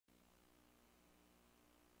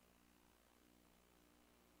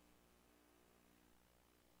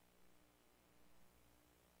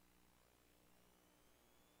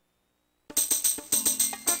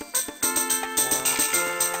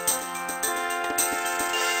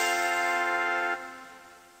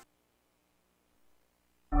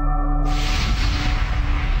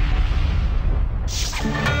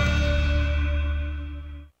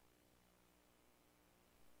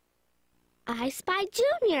Spy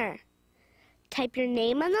Junior. Type your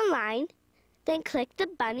name on the line, then click the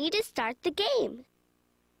bunny to start the game.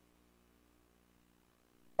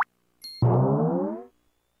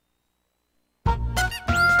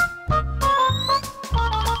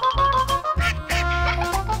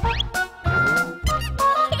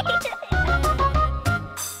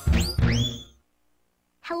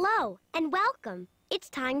 Hello and welcome. It's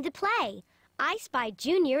time to play. I Spy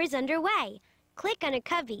Junior is underway. Click on a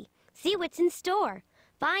cubby. See what's in store.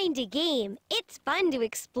 Find a game. It's fun to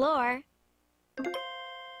explore.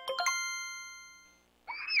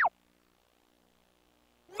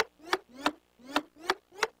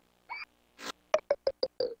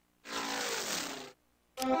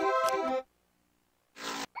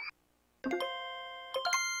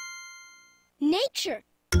 Nature.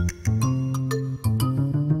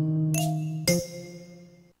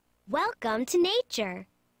 Welcome to nature.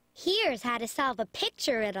 Here's how to solve a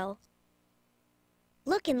picture riddle.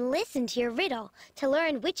 Look and listen to your riddle to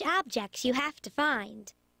learn which objects you have to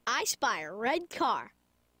find. I spy a red car,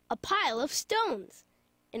 a pile of stones,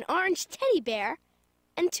 an orange teddy bear,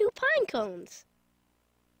 and 2 pine cones.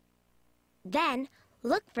 Then,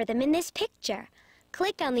 look for them in this picture.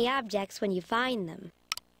 Click on the objects when you find them.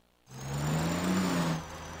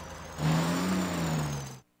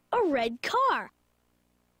 A red car.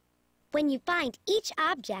 When you find each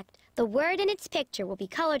object, the word in its picture will be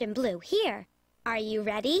colored in blue here. Are you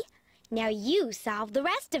ready? Now you solve the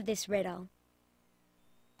rest of this riddle.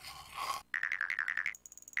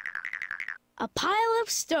 A pile of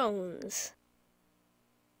stones.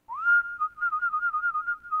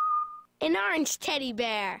 An orange teddy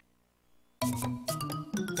bear. 2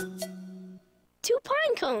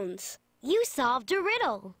 pine cones. You solved a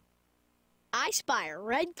riddle. I spy a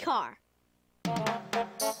red car.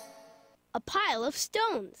 A pile of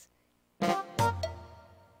stones.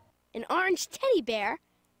 An orange teddy bear.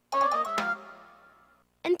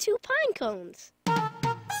 And 2 pine cones.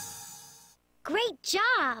 Great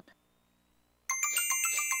job!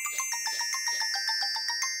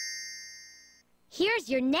 Here's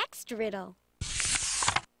your next riddle.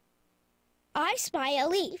 I spy a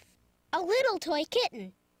leaf, a little toy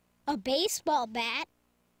kitten, a baseball bat,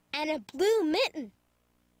 and a blue mitten.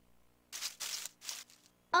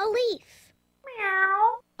 A leaf.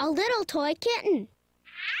 Meow. A little toy kitten.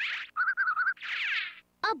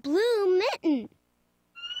 A blue mitten.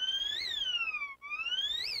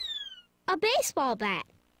 A baseball bat.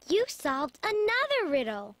 You solved another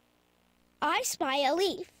riddle. I spy a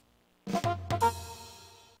leaf,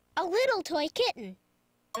 a little toy kitten,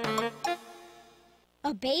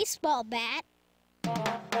 a baseball bat,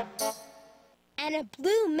 and a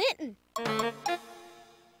blue mitten.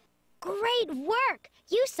 Great work!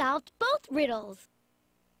 You solved both riddles.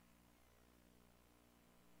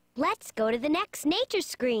 Let's go to the next nature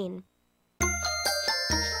screen.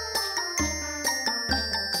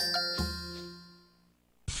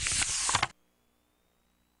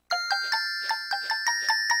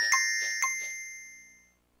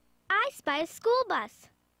 I spy a school bus,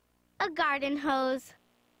 a garden hose,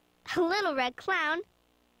 a little red clown,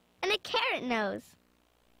 and a carrot nose.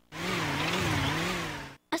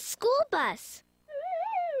 A school bus,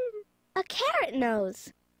 a carrot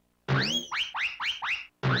nose,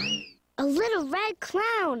 a little red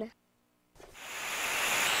clown,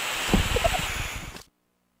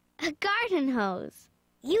 a garden hose.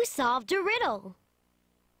 You solved a riddle.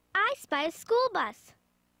 I spy a school bus,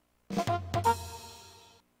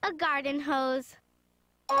 a garden hose,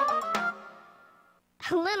 a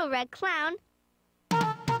little red clown,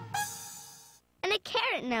 and a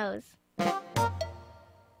carrot nose.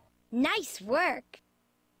 Nice work!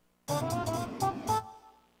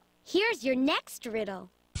 Here's your next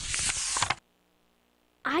riddle.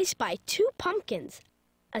 I spy 2 pumpkins,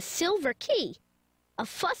 a silver key, a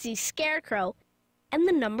fussy scarecrow, and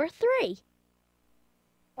the number 3.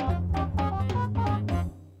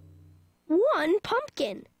 1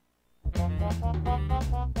 pumpkin.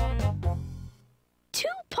 2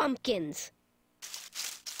 pumpkins.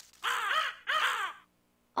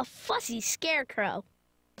 A fussy scarecrow.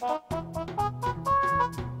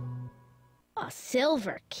 A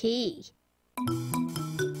silver key.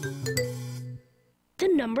 The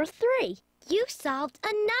number 3. You solved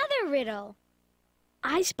another riddle.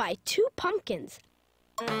 I spy 2 pumpkins,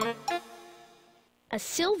 a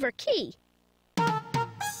silver key,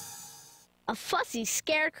 a fussy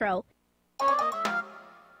scarecrow,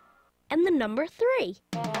 and the number 3.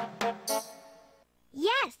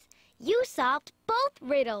 Yes, you solved both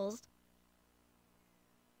riddles.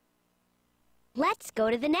 Let's go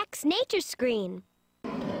to the next nature screen.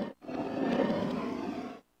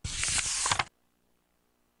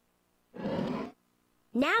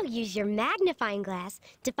 Now use your magnifying glass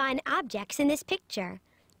to find objects in this picture.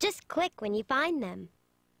 Just click when you find them.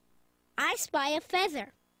 I spy a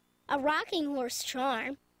feather, a rocking horse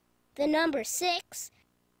charm, the number 6,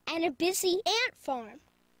 and a busy ant farm.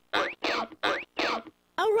 A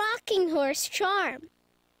rocking horse charm.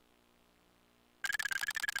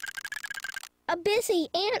 A busy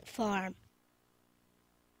ant farm.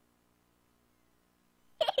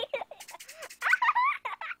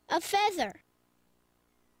 A feather.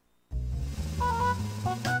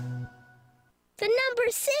 The number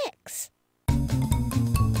 6.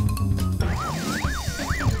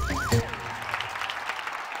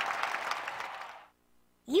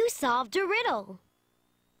 You solved a riddle.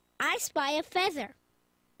 I spy a feather,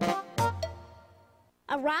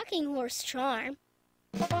 a rocking horse charm,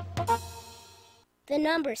 the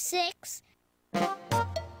number 6,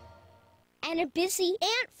 and a busy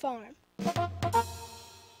ant farm.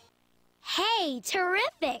 Hey,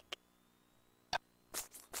 terrific!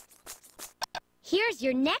 Here's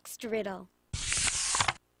your next riddle.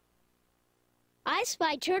 I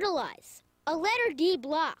spy turtle eyes, a letter D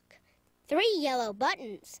block, 3 yellow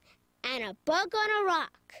buttons, and a bug on a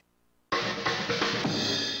rock.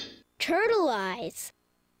 Turtle eyes.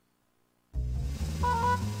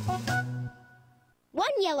 1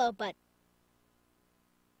 yellow button.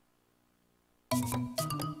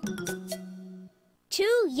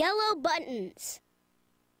 2 yellow buttons.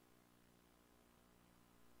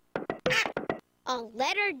 A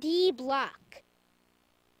letter D block.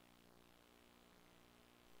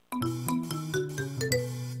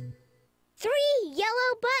 3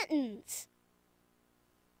 yellow buttons.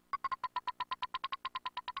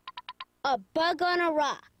 A bug on a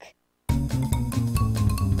rock.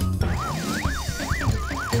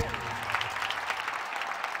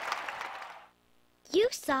 You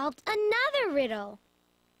solved another riddle.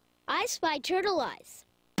 I spy turtle eyes,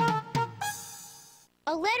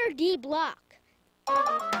 a letter D block,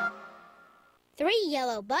 3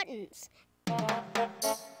 yellow buttons,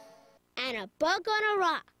 and a bug on a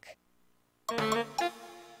rock.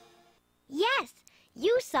 Yes,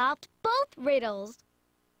 you solved both riddles.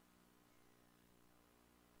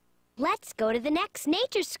 Let's go to the next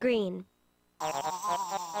nature screen.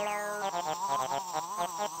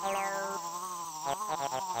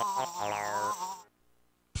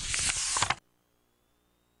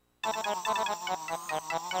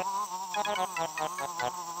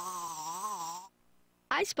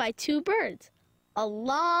 I spy 2 birds, a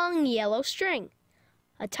long yellow string,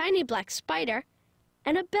 a tiny black spider,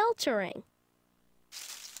 and a bell to ring.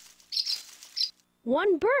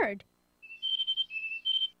 1 bird.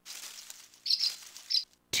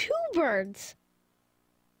 2 birds.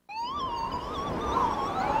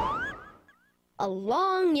 A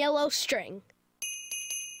long yellow string.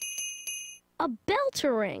 A bell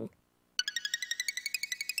to ring.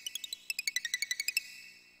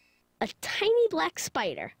 A tiny black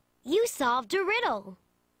spider. You solved a riddle.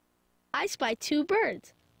 I spy 2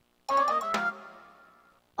 birds.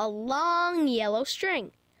 A long yellow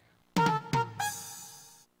string.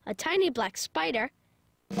 A tiny black spider.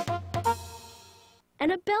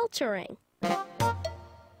 And a bell to ring.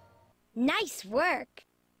 Nice work.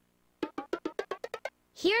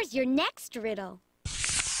 Here's your next riddle.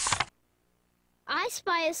 I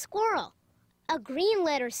spy a squirrel, a green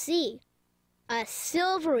letter C, a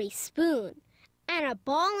silvery spoon, and a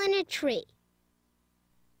ball in a tree.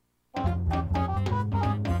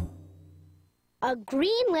 A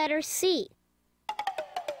green letter C,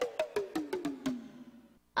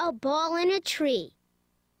 a ball in a tree,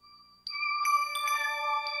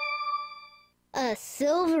 a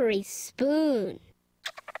silvery spoon,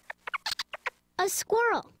 a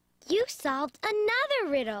squirrel. You solved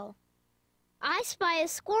another riddle. I spy a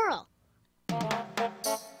squirrel,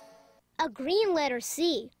 a green letter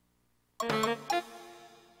C,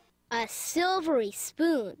 a silvery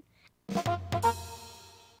spoon,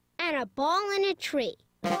 and a ball in a tree.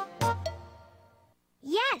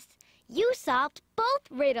 Yes, you solved both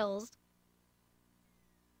riddles.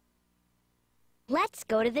 Let's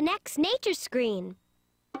go to the next nature screen.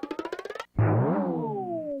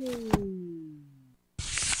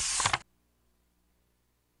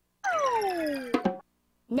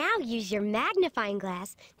 Now use your magnifying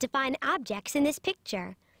glass to find objects in this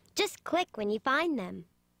picture. Just click when you find them.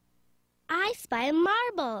 I spy a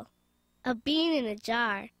marble, a bean in a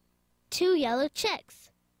jar, 2 yellow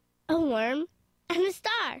chicks, a worm, and a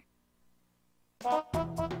star.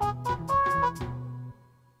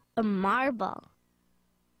 A marble,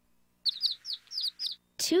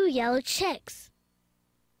 2 yellow chicks,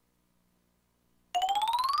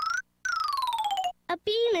 a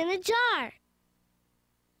bean in a jar,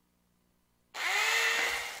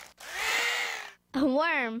 A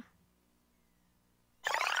worm.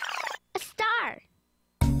 A star.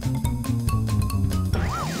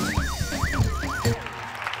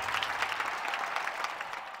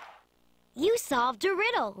 You solved a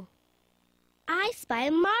riddle. I spy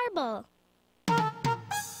a marble.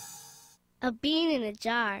 A bean in a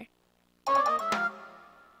jar.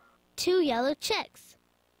 2 yellow chicks.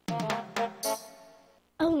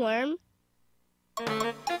 A worm.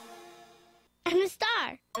 And a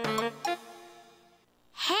star.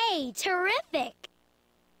 Hey, terrific!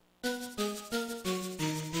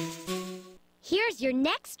 Here's your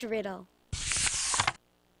next riddle.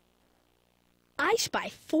 I spy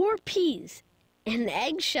 4 peas, an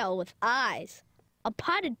eggshell with eyes, a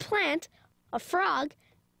potted plant, a frog,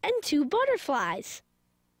 and 2 butterflies.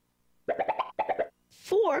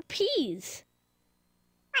 4 peas.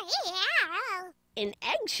 An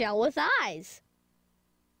eggshell with eyes.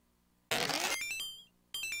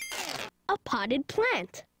 A potted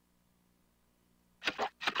plant.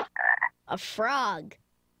 A frog.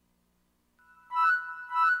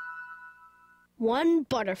 1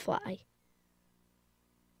 butterfly.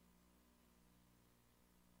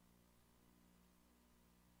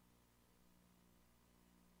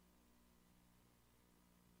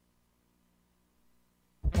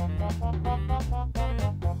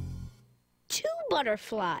 Two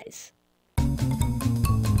butterflies.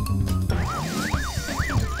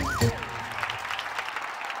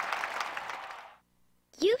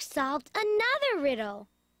 You solved another riddle.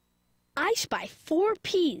 I spy 4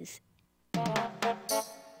 peas,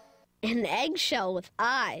 an eggshell with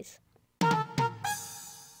eyes,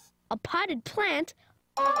 a potted plant,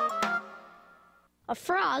 a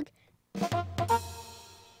frog,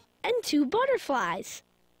 and 2 butterflies.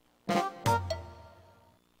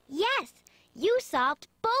 Yes, you solved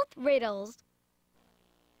both riddles.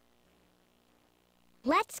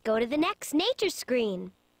 Let's go to the next nature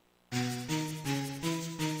screen.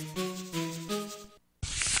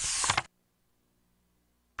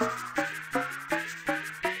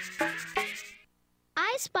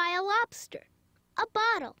 I spy a lobster, a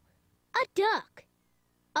bottle, a duck,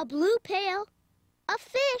 a blue pail, a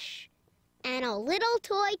fish, and a little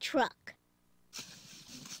toy truck.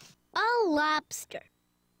 A lobster.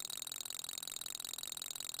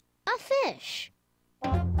 A fish.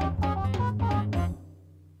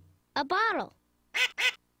 A bottle.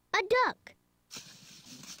 A duck.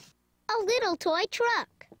 A little toy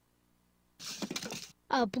truck.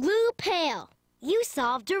 A blue pail. You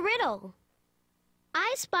solved a riddle.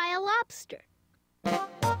 I spy a lobster.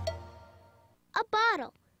 A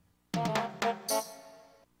bottle.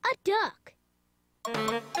 A duck.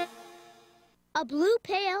 A blue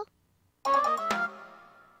pail.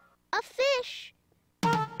 A fish.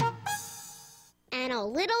 And a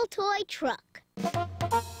little toy truck.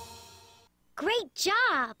 Great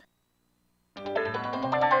job!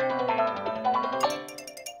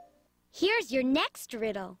 Here's your next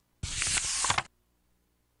riddle.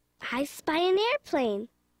 I spy an airplane,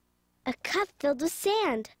 a cup filled with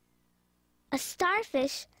sand, a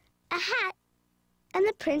starfish, a hat, and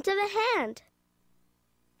the print of a hand.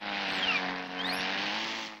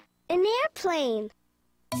 An airplane.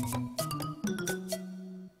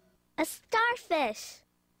 A starfish.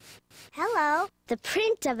 Hello. The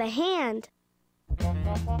print of a hand. A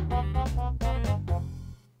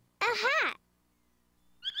hat.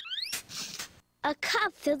 A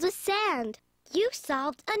cup filled with sand. You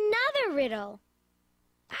solved another riddle.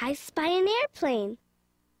 I spy an airplane.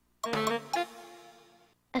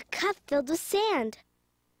 A cup filled with sand.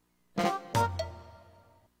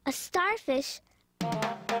 A starfish. A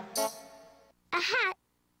hat.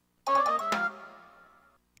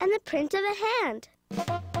 And the print of a hand.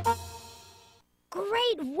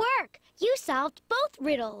 Great work! You solved both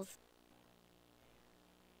riddles.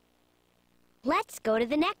 Let's go to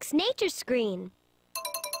the next nature screen.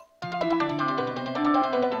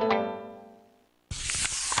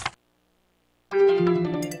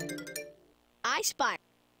 I spy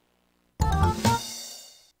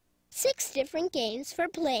 6 different games for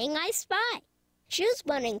playing I Spy. Choose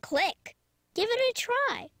one and click. Give it a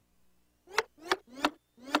try.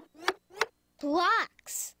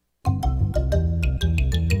 Blocks.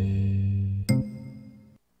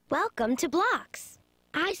 Welcome to Blocks.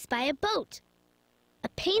 I spy a boat, a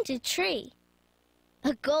painted tree,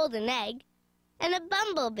 a golden egg, and a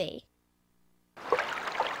bumblebee.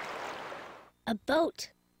 A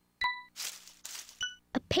boat,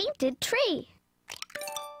 a painted tree,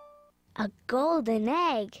 a golden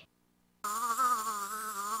egg,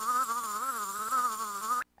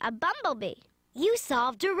 a bumblebee. You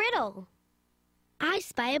solved a riddle. I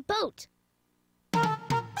spy a boat,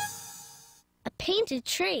 a painted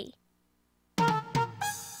tree,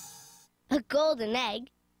 a golden egg,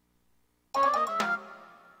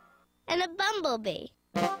 and a bumblebee.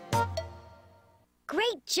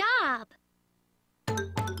 Great job!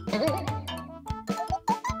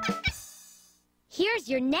 Here's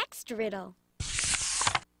your next riddle.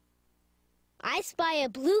 I spy a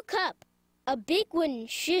blue cup, a big wooden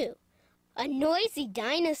shoe, a noisy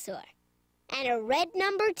dinosaur, and a red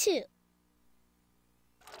number 2.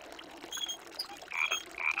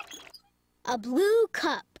 A blue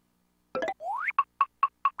cup,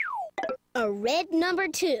 a red number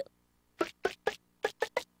 2,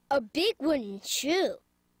 a big wooden shoe,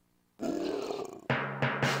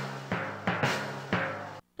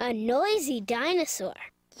 a noisy dinosaur.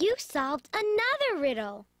 You solved another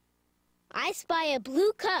riddle. I spy a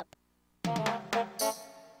blue cup,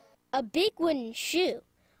 a big wooden shoe,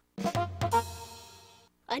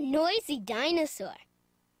 a noisy dinosaur,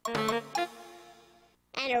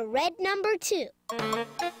 and a red number 2.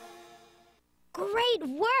 Great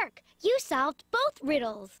work! You solved both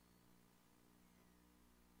riddles.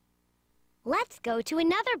 Let's go to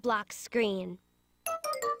another block screen.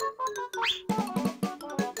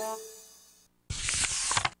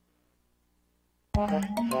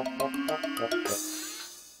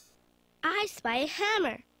 I spy a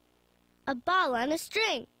hammer, a ball on a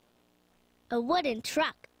string, a wooden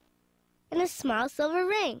truck, and a small silver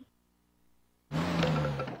ring.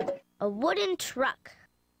 A wooden truck,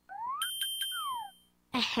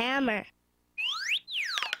 a hammer,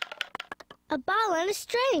 a ball on a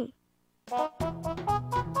string,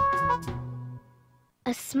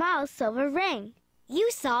 a small silver ring. You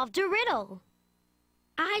solved a riddle.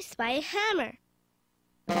 I spy a hammer,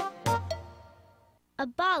 a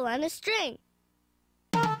ball on a string,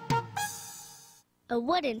 a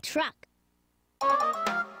wooden truck,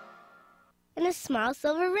 and a small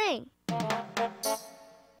silver ring.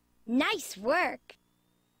 Nice work!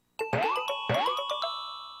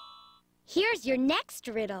 Here's your next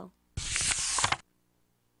riddle.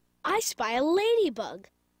 I spy a ladybug,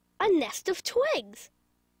 a nest of twigs,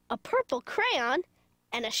 a purple crayon,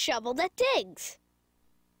 and a shovel that digs.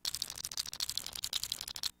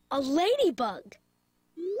 A ladybug,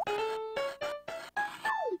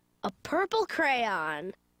 a purple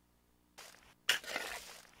crayon,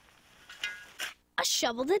 a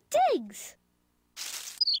shovel that digs,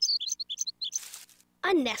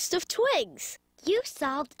 a nest of twigs. You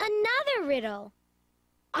solved another riddle.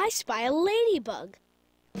 I spy a ladybug,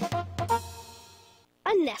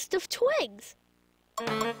 a nest of twigs,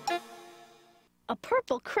 a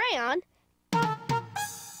purple crayon,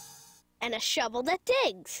 and a shovel that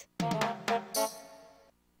digs.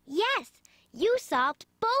 Yes, you solved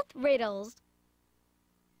both riddles.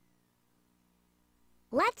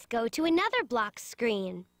 Let's go to another block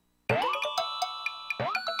screen.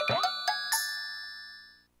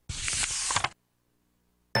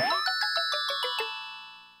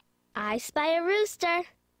 I spy a rooster,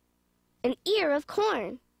 an ear of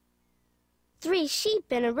corn, 3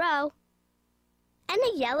 sheep in a row, and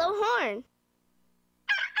a yellow horn.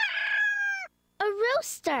 A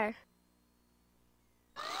rooster,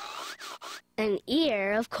 an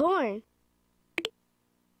ear of corn,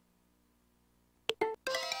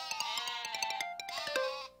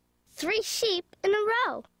 3 sheep in a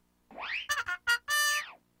row,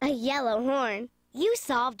 a yellow horn. You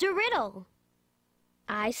solved a riddle.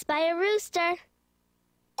 I spy a rooster,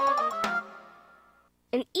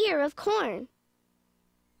 an ear of corn,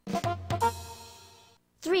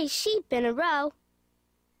 3 sheep in a row,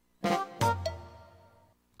 and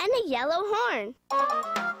a yellow horn.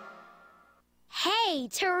 Hey,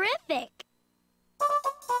 terrific!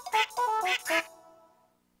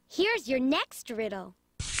 Here's your next riddle.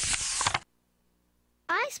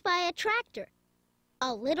 I spy a tractor,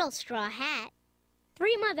 a little straw hat,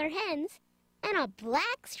 3 mother hens, and a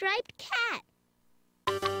black striped cat.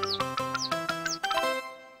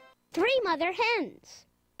 3 mother hens,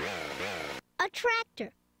 a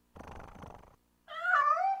tractor,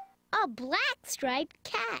 a black striped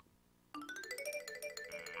cat,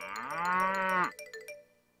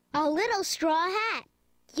 a little straw hat.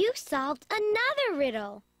 You solved another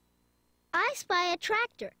riddle. I spy a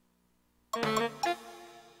tractor,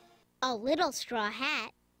 a little straw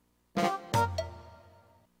hat,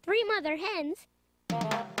 3 mother hens,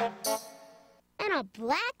 and a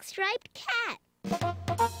black striped cat.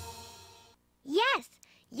 Yes,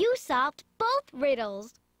 you solved both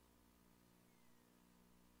riddles.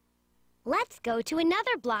 Let's go to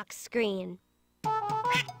another block screen.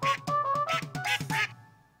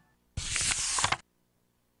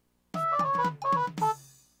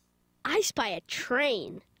 I spy a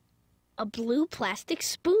train, a blue plastic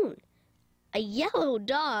spoon, a yellow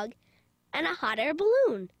dog, and a hot air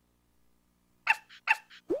balloon.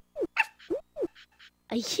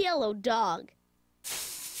 A yellow dog.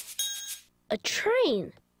 A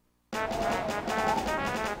train. A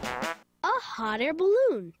hot air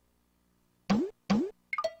balloon.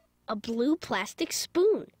 A blue plastic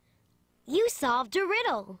spoon. You solved a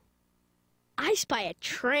riddle. I spy a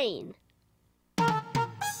train.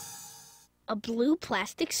 A blue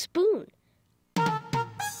plastic spoon.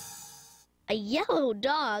 A yellow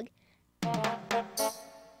dog.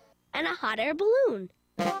 And a hot air balloon.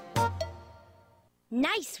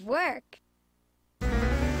 Nice work.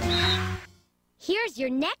 Here's your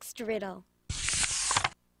next riddle.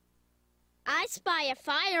 I spy a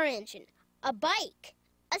fire engine, a bike,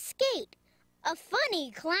 a skate, a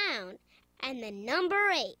funny clown, and the number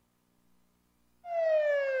 8.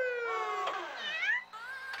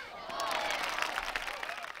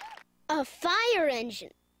 A fire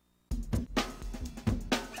engine.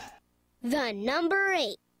 The number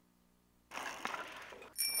 8.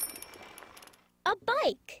 A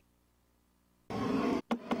bike.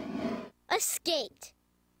 A skate.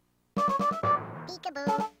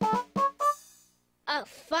 Peekaboo. A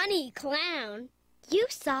funny clown. You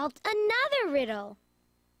solved another riddle.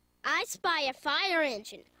 I spy a fire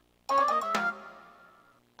engine.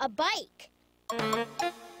 A bike.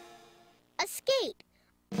 A skate.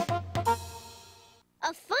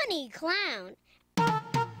 A funny clown.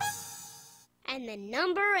 And the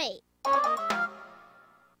number 8.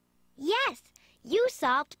 Yes, you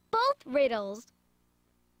solved both riddles.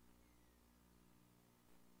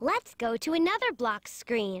 Let's go to another block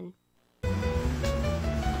screen.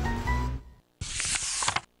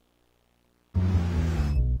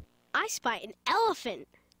 I spy an elephant,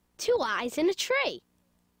 2 eyes in a tree,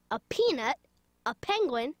 a peanut, a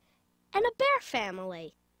penguin, and a bear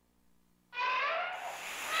family.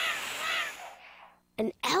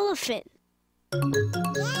 An elephant.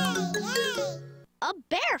 A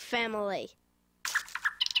bear family.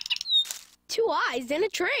 2 eyes in a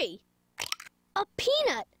tree. A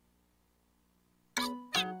peanut.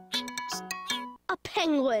 A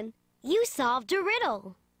penguin. You solved a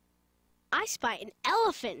riddle. I spy an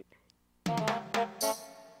elephant.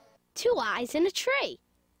 2 eyes in a tree.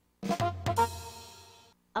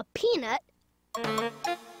 A peanut.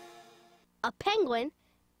 A penguin.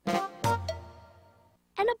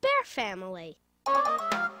 And a bear family.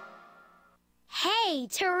 Hey,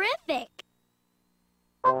 terrific!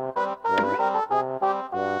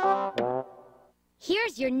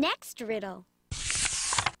 Here's your next riddle.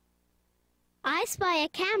 I spy a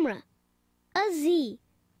camera, a Z,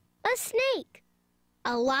 a snake,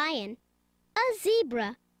 a lion, a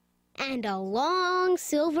zebra, and a long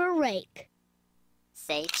silver rake.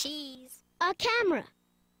 Say cheese. A camera.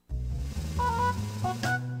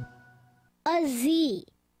 A Z.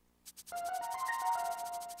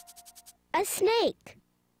 A snake.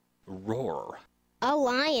 Roar. A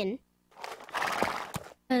lion.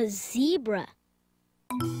 A zebra.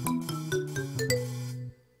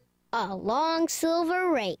 A long silver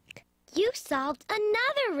rake. You solved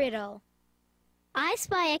another riddle. I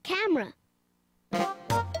spy a camera.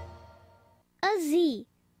 A Z.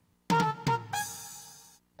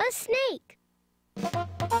 A snake.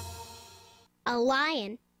 A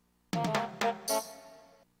lion.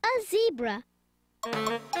 A zebra.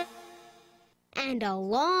 And a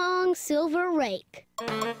long silver rake.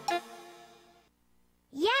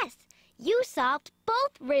 Yes, you solved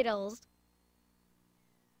both riddles.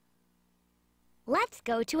 Let's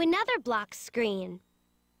go to another block screen.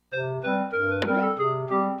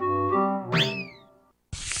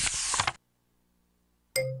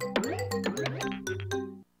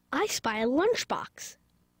 I spy a lunchbox,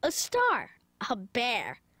 a star, a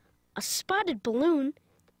bear, a spotted balloon,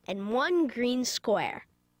 and 1 green square.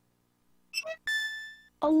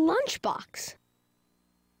 A lunchbox.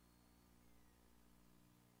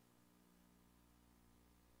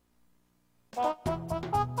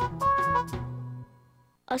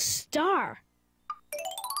 A star.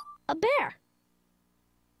 A bear.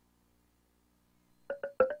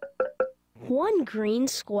 1 green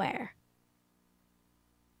square.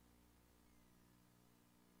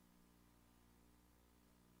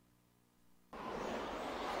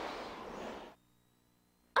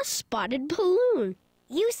 A spotted balloon.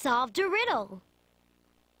 You solved a riddle.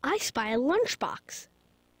 I spy a lunchbox.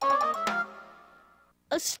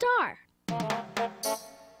 A star.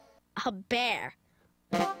 A bear.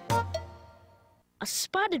 A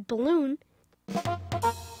spotted balloon.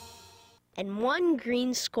 And 1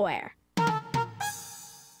 green square.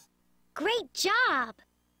 Great job!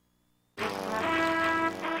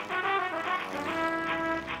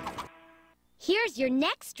 Here's your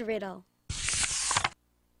next riddle.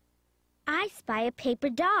 I spy a paper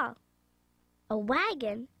doll, a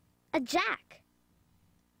wagon, a jack,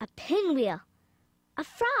 a pinwheel, a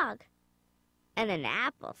frog, and an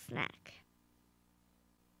apple snack.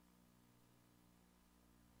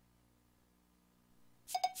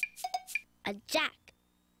 A jack.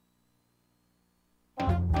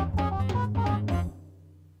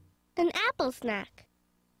 An apple snack.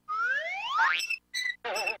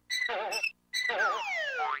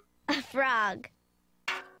 A frog.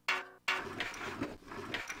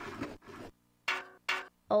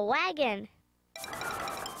 A wagon.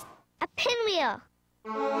 A pinwheel.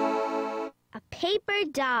 A paper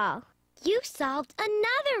doll. You solved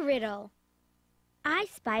another riddle. I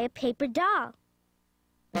spy a paper doll,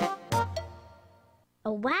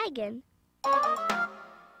 a wagon,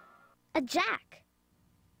 a jack,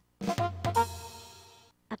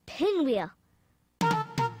 a pinwheel,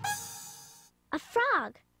 a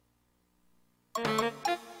frog,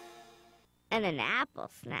 and an apple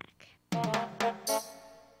snack.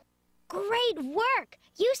 Great work!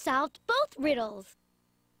 You solved both riddles.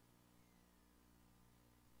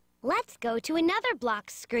 Let's go to another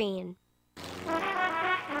block screen.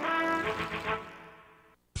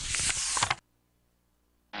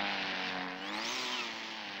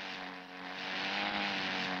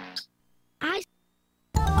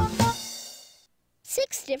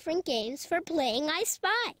 Six different games for playing I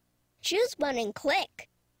Spy. Choose one and click.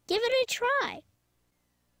 Give it a try.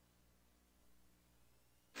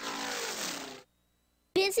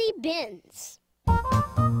 Busy Bins.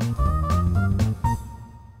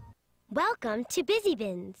 Welcome to Busy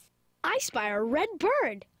Bins. I spy a red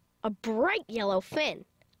bird, a bright yellow fin,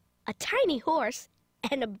 a tiny horse,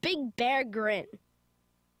 and a big bear grin.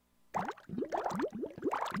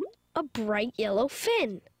 A bright yellow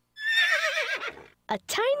fin. A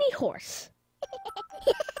tiny horse.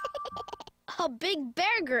 A big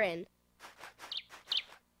bear grin.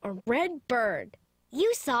 A red bird.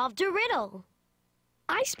 You solved a riddle.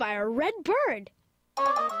 I spy a red bird.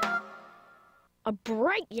 A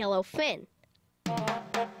bright yellow fin.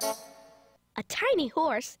 A tiny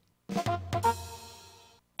horse.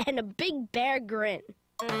 And a big bear grin.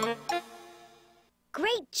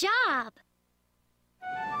 Great job!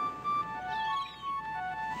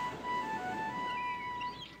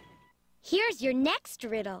 Here's your next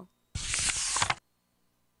riddle.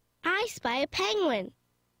 I spy a penguin,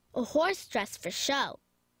 a horse dressed for show,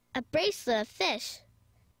 a bracelet of fish,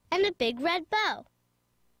 and a big red bow.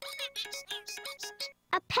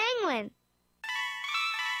 A penguin,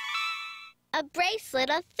 a bracelet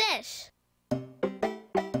of fish,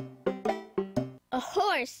 a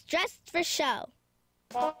horse dressed for show,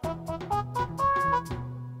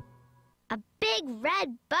 a big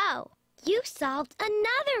red bow. You solved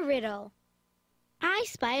another riddle. I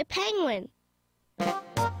spy a penguin,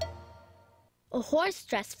 a horse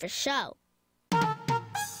dressed for show,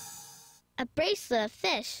 a bracelet of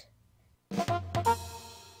fish,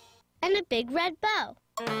 and a big red bow.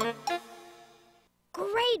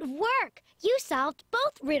 Great work! You solved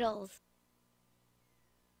both riddles.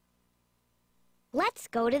 Let's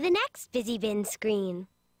go to the next Busy Bin screen.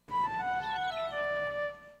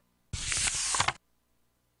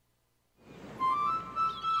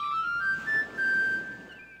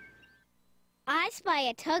 I spy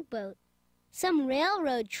a tugboat, some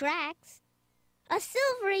railroad tracks, a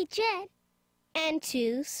silvery jet, and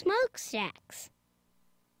two smokestacks.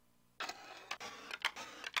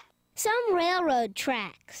 Some railroad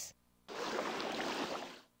tracks,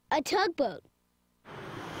 a tugboat,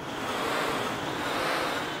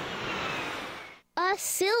 a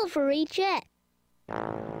silvery jet,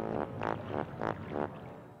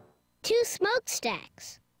 two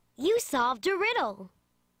smokestacks. You solved a riddle.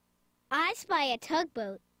 I spy a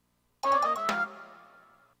tugboat,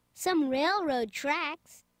 some railroad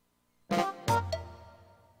tracks,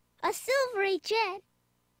 a silvery jet,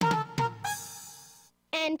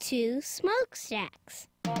 and two smokestacks.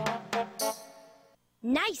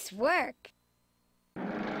 Nice work!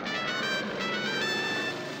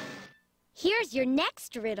 Here's your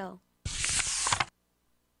next riddle.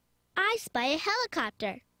 I spy a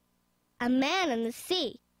helicopter, a man in the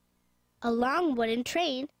sea, a long wooden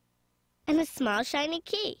train, and a small shiny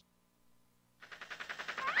key.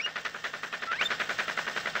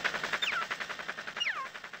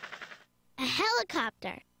 A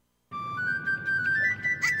helicopter.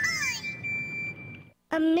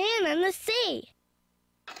 A man on the sea.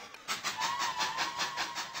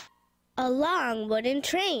 A long wooden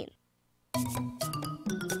train.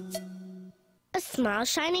 A small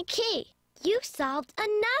shiny key. You solved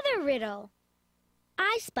another riddle.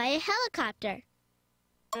 I spy a helicopter.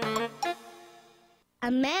 A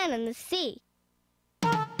man on the sea.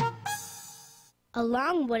 A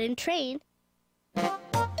long wooden train.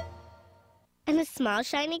 And a small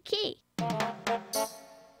shiny key.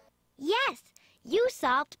 Yes, you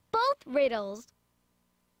solved both riddles.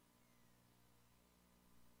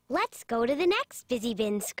 Let's go to the next Busy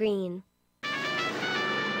Bin screen.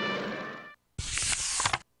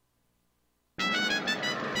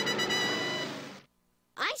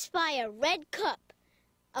 I spy a red cup,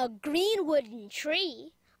 a green wooden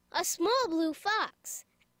tree, a small blue fox,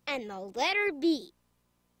 and the letter B.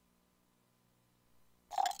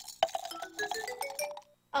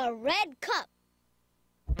 A red cup.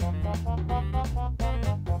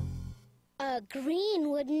 A green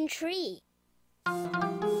wooden tree.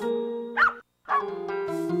 A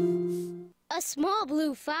small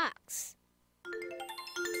blue fox.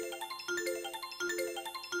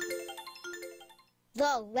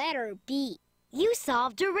 The letter B. You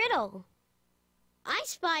solved a riddle. I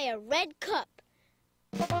spy a red cup,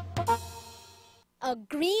 a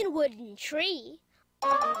green wooden tree,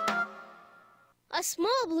 a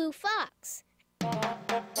small blue fox,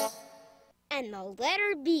 and the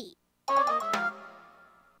letter B.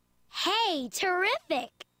 Hey,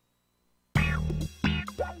 terrific!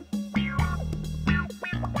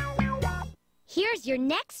 Here's your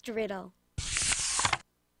next riddle.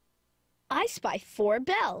 I spy 4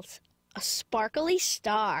 bells, a sparkly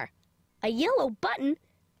star, a yellow button,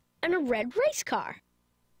 and a red race car.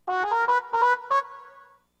 A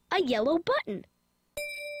yellow button.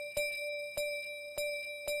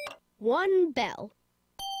 1 bell.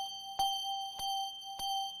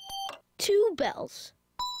 2 bells.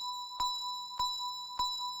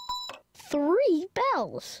 3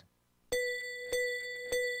 bells.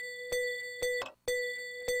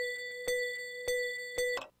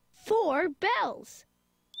 4 bells.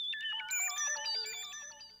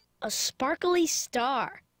 A sparkly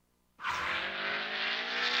star.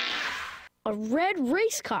 A red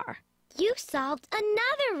race car. You solved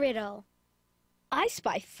another riddle. I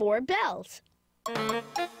spy 4 bells. A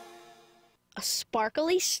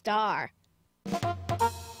sparkly star.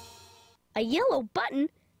 A yellow button.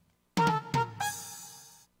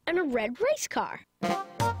 And a red race car.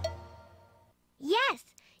 Yes,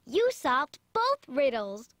 you solved both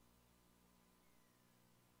riddles.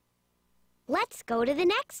 Let's go to the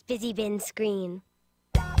next Busy Bin screen.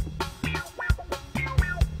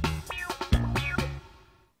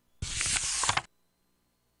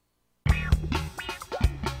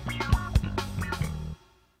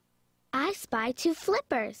 I spy 2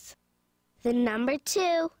 flippers. The number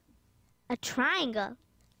 2, a triangle,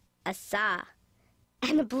 a saw,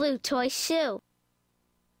 and a blue toy shoe.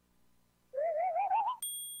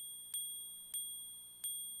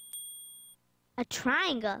 A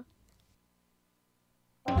triangle.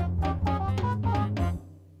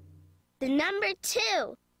 The number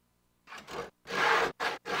 2,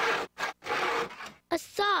 a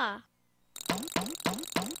saw,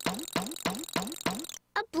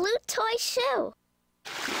 a blue toy shoe,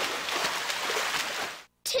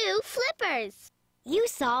 2 flippers. You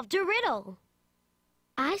solved a riddle.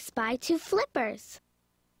 I spy 2 flippers.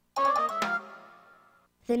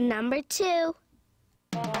 The number 2,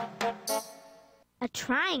 a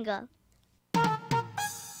triangle,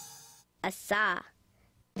 a saw,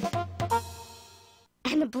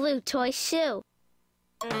 and a blue toy shoe.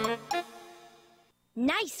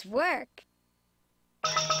 Nice work.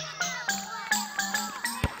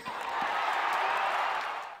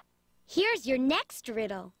 Here's your next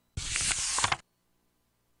riddle.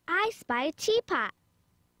 I spy a teapot,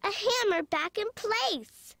 a hammer back in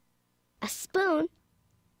place, a spoon,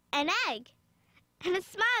 an egg, and a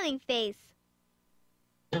smiling face.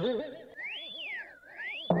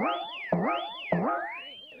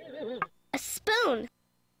 A spoon.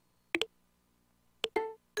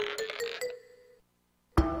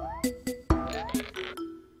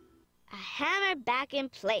 A hammer back in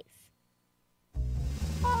place.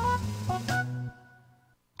 A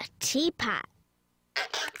teapot.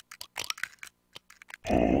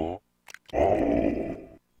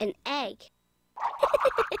 An egg.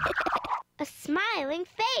 A smiling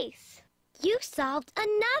face. You solved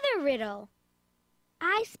another riddle.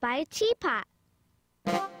 I spy a teapot.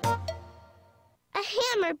 A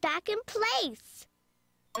hammer back in place.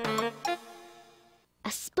 A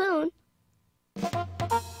spoon.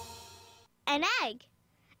 An egg.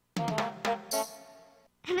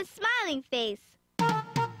 And a smiling face.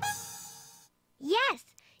 Yes,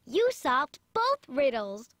 you solved both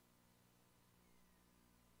riddles.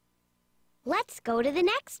 Let's go to the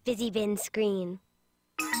next Busy Bin screen.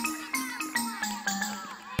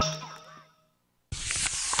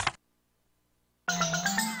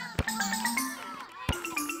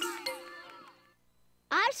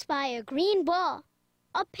 spy a green ball,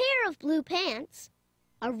 a pair of blue pants,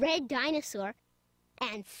 a red dinosaur,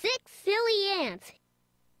 and 6 silly ants.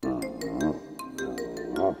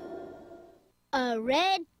 A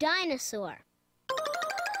red dinosaur.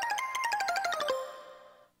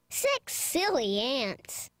 6 silly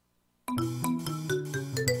ants.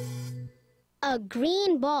 A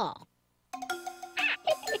green ball.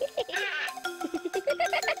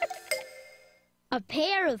 A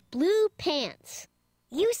pair of blue pants.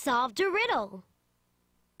 You solved a riddle.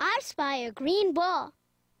 I spy a green ball,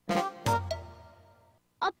 a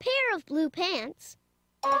pair of blue pants,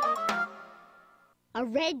 a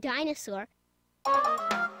red dinosaur,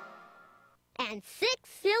 and 6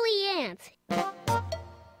 silly ants.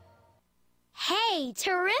 Hey,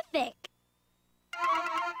 terrific!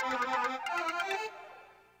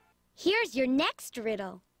 Here's your next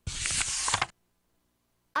riddle.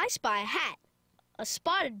 I spy a hat, a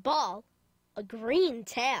spotted ball, a green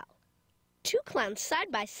tail, 2 clowns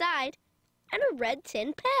side by side, and a red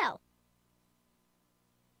tin pail.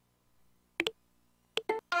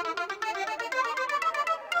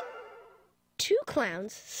 Two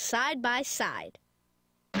clowns side by side.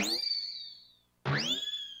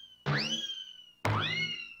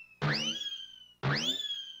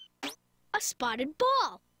 A spotted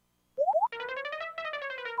ball.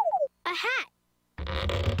 A hat.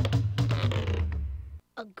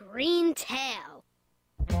 A green tail.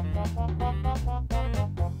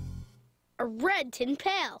 A red tin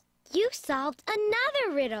pail. You solved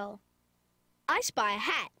another riddle. I spy a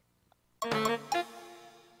hat,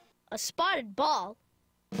 a spotted ball,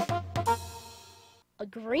 a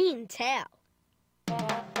green tail,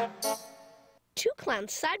 2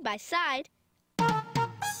 clowns side by side,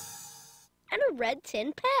 and a red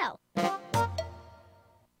tin pail.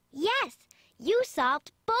 Yes, you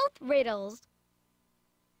solved both riddles.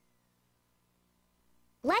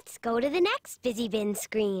 Let's go to the next Busy Bin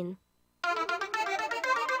screen.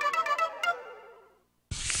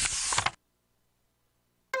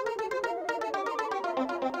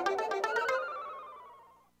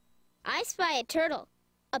 I spy a turtle,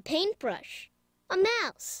 a paintbrush, a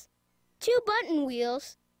mouse, 2 button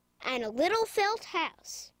wheels, and a little felt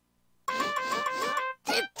house.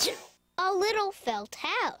 A little felt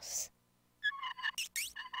house.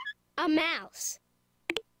 A mouse.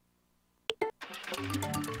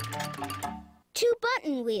 2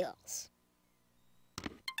 button wheels.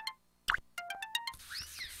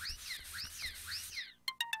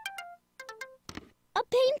 A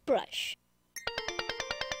paintbrush.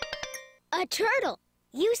 A turtle.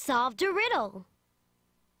 You solved a riddle.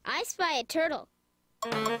 I spy a turtle,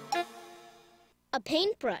 a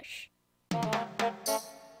paintbrush,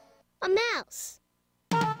 a mouse,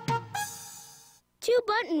 2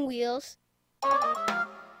 button wheels,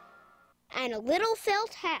 and a little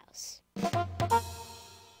felt house.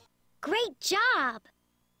 Great job!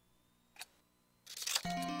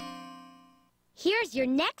 Here's your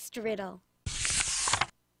next riddle.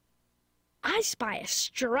 I spy a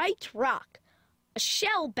striped rock, a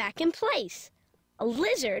shell back in place, a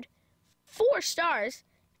lizard, 4 stars,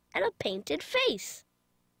 and a painted face.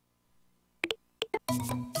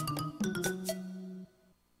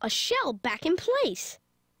 A shell back in place.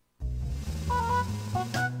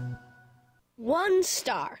 1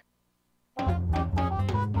 star.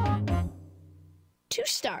 2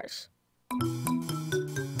 stars.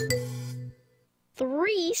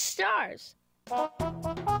 3 stars.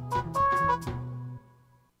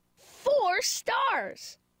 4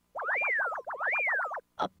 stars.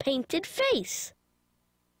 A painted face.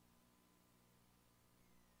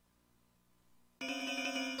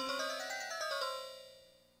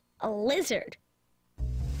 A lizard.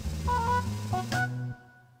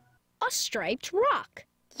 A striped rock.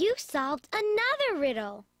 You solved another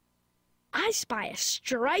riddle. I spy a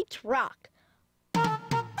striped rock.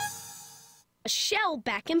 A shell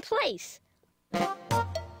back in place.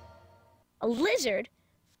 A lizard.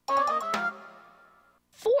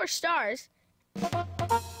 4 stars.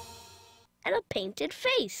 And a painted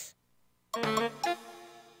face.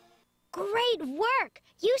 Great work!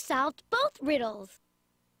 You solved both riddles.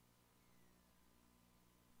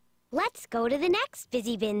 Let's go to the next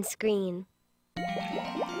Busy Bin screen.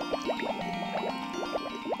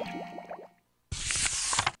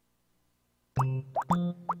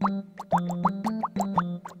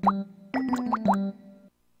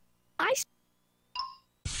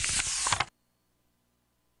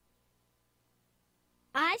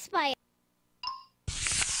 I spy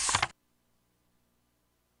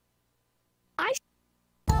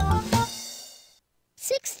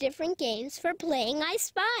 6 different games for playing I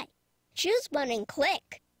Spy. Choose one and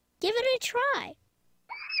click. Give it a try.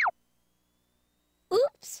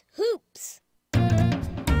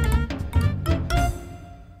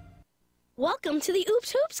 Welcome to the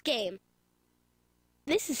Oops Hoops game.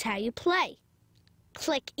 This is how you play.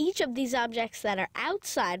 Click each of these objects that are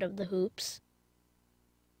outside of the hoops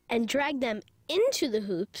and drag them into the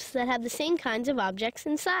hoops that have the same kinds of objects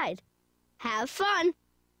inside. Have fun!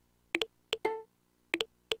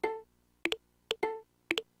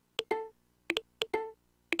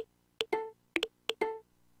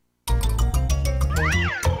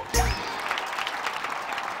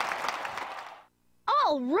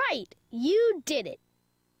 All right, you did it.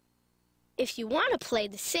 If you want to play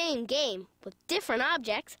the same game with different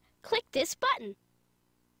objects, click this button.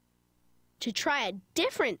 To try a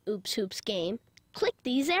different Oops Hoops game, click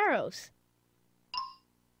these arrows.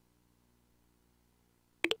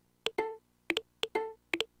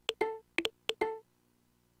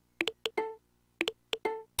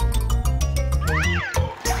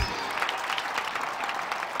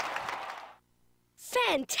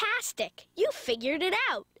 Fantastic! You figured it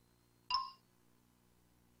out!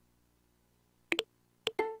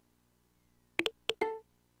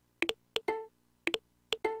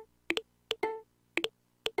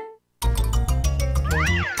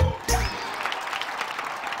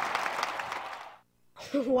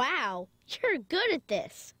 Wow, you're good at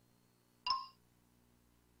this.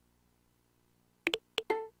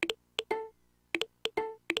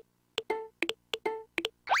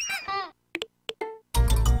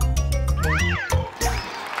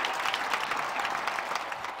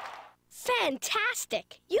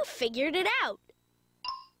 Fantastic! You figured it out.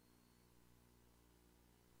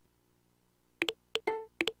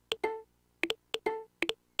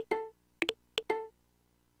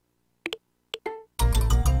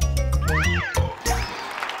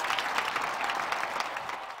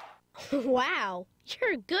 Wow,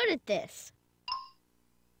 you're good at this.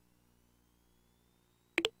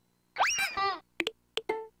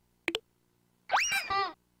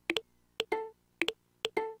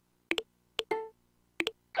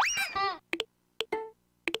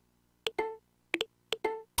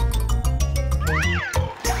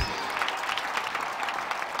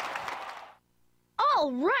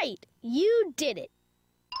 All right, you did it.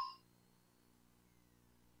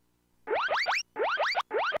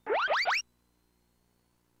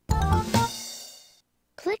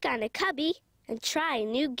 Click on a cubby and try a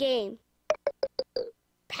new game.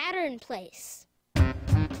 Pattern place.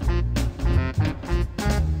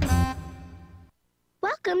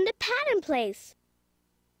 Welcome to Pattern Place.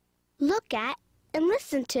 Look at and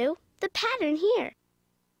listen to the pattern here.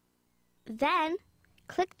 Then,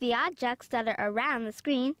 click the objects that are around the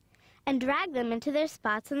screen and drag them into their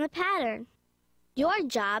spots in the pattern. Your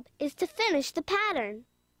job is to finish the pattern.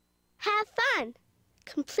 Have fun!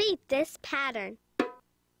 Complete this pattern.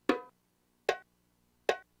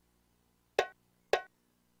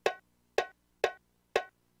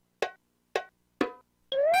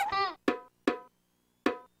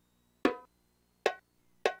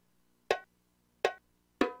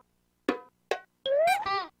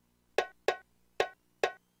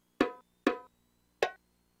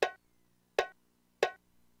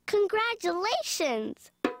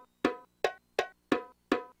 Congratulations!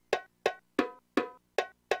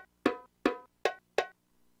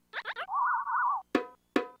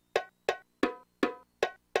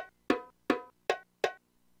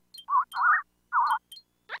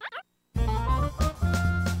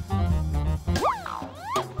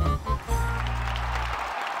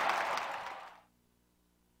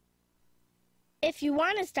 If you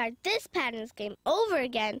want to start this patterns game over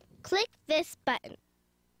again, click this button.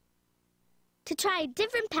 To try a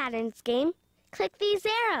different patterns game, click these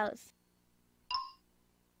arrows.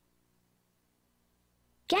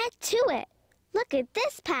 Get to it. Look at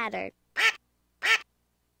this pattern.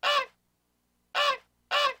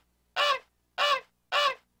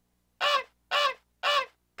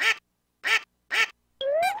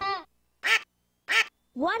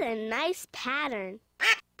 What a nice pattern.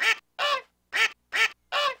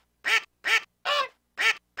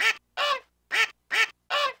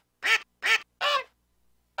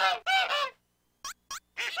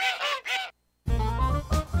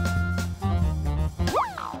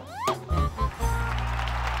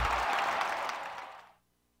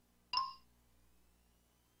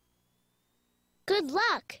 Good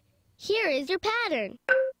luck! Here is your pattern.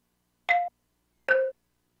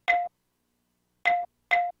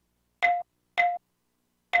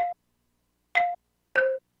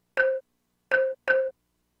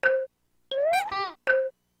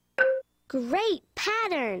 Great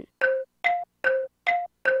pattern!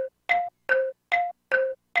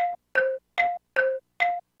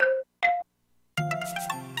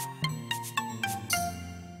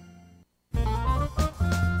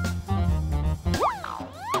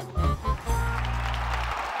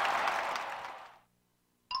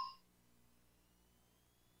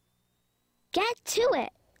 to it.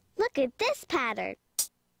 Look at this pattern.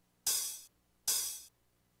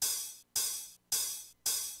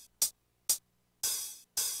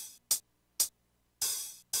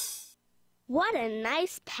 What a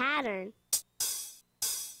nice pattern.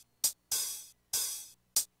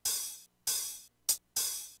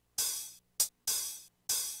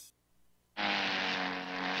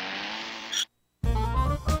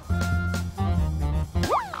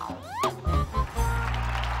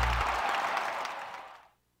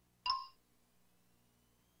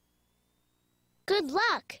 Good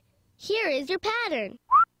luck. Here is your pattern.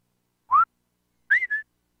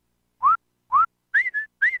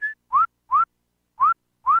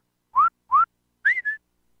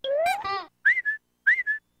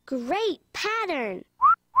 Great pattern.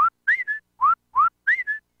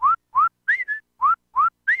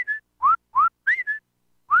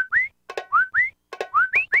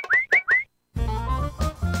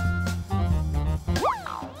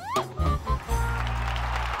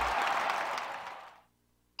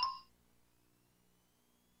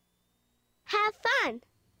 Have fun.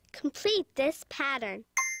 Complete this pattern.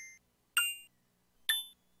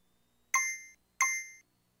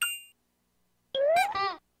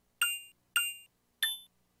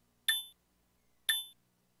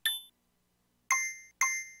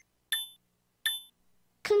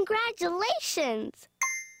 Congratulations!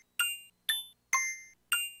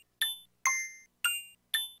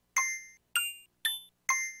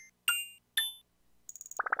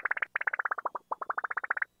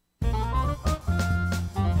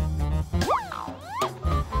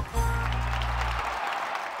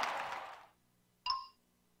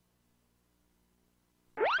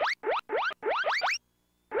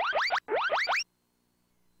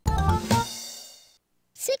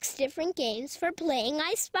 Six different games for playing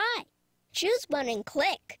I Spy. Choose one and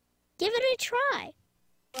click. Give it a try.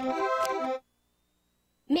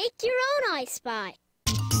 Make your own I Spy.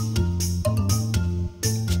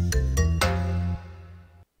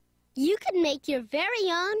 You can make your very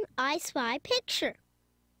own I Spy picture.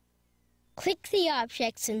 Click the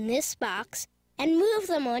objects in this box and move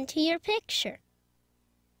them onto your picture.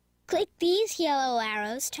 Click these yellow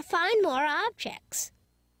arrows to find more objects.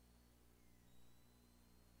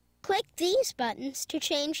 Click these buttons to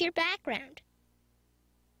change your background.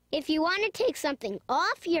 If you want to take something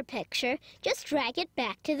off your picture, just drag it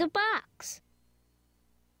back to the box.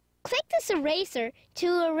 Click this eraser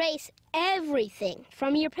to erase everything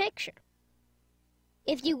from your picture.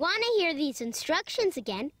 If you want to hear these instructions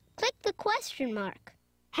again, click the question mark.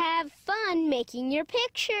 Have fun making your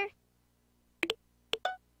picture.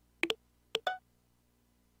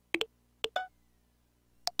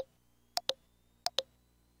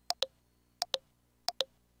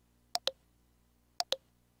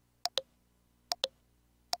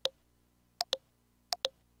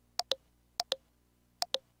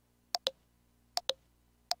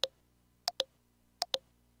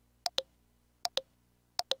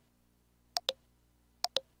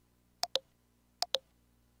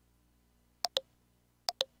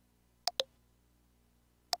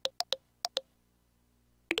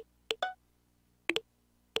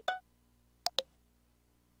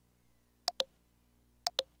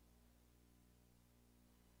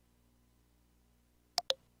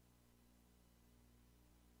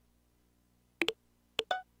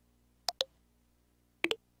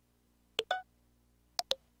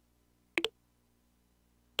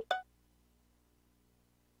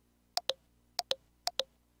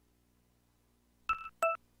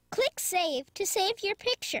 Click Save to save your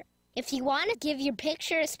picture. If you want to give your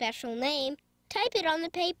picture a special name, type it on the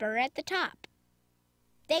paper at the top.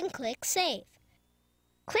 Then click Save.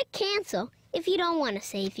 Click Cancel if you don't want to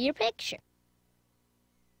save your picture.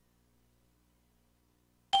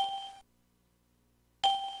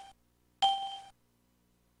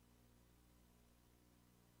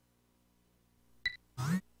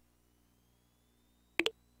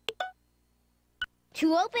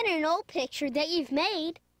 To open an old picture that you've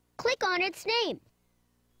made, click on its name.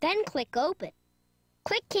 Then click Open.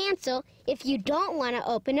 Click Cancel if you don't want to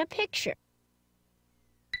open a picture.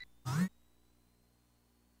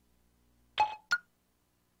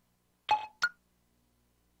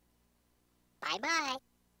 Bye-bye.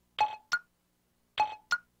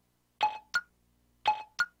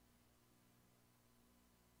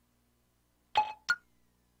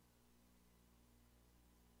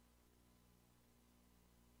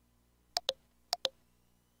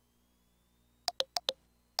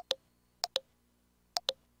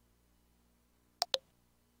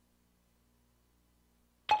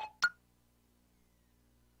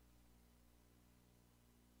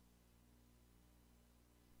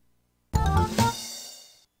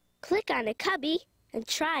 on a cubby and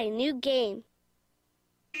try a new game.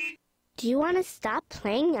 Do you want to stop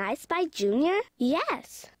playing I Spy Junior?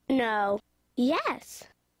 Yes. No. Yes.